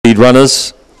Speed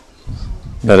runners,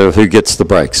 no matter who gets the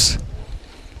breaks.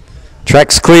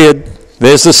 Track's cleared.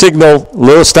 There's the signal.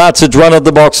 Lure starts its run at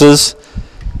the boxes.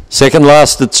 Second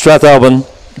last at Strathalbyn.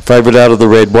 Favourite out of the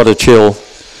red. What a Chill.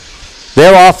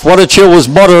 They're off. What a Chill was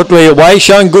moderately away.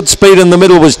 Showing good speed in the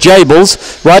middle was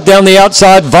Jables. Right down the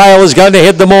outside, Vale is going to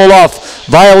head them all off.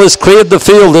 Vale has cleared the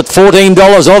field at $14.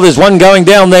 Oh, there's one going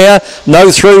down there.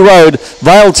 No through road.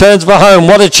 Vale turns for home.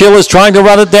 What a Chill is trying to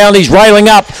run it down. He's railing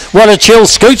up. What a Chill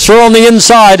scoots through on the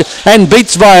inside and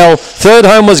beats Vale. Third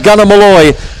home was Gunnar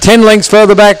Malloy. 10 lengths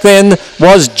further back then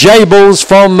was Jables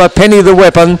from Penny the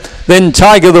Weapon. Then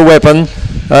Tiger the Weapon.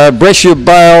 Brescia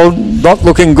Bale not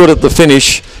looking good at the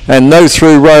finish. And No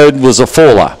Through Road was a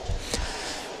faller.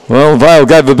 Well, Vale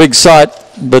gave a big sight,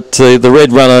 but the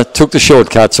red runner took the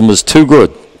shortcuts and was too good.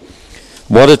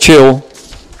 What a Chill.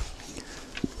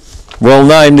 Well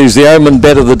named, he's the Omen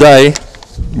bet of the day.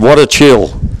 What a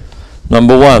Chill.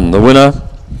 Number 1, the winner,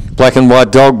 Black and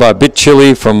White Dog by Bit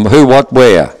Chilly from Who, What,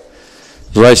 Where.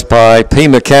 Raced by P.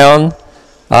 McCowan,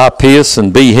 R. Pearce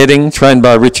and B. Heading, trained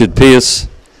by Richard Pearce.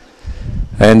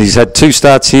 And he's had 2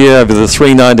 starts here over the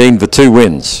 3:19 for 2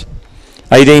 wins.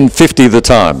 18.50 the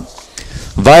time.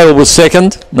 Vale was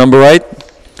second, number 8.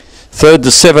 Third to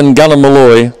 7, Gunnar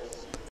Malloy.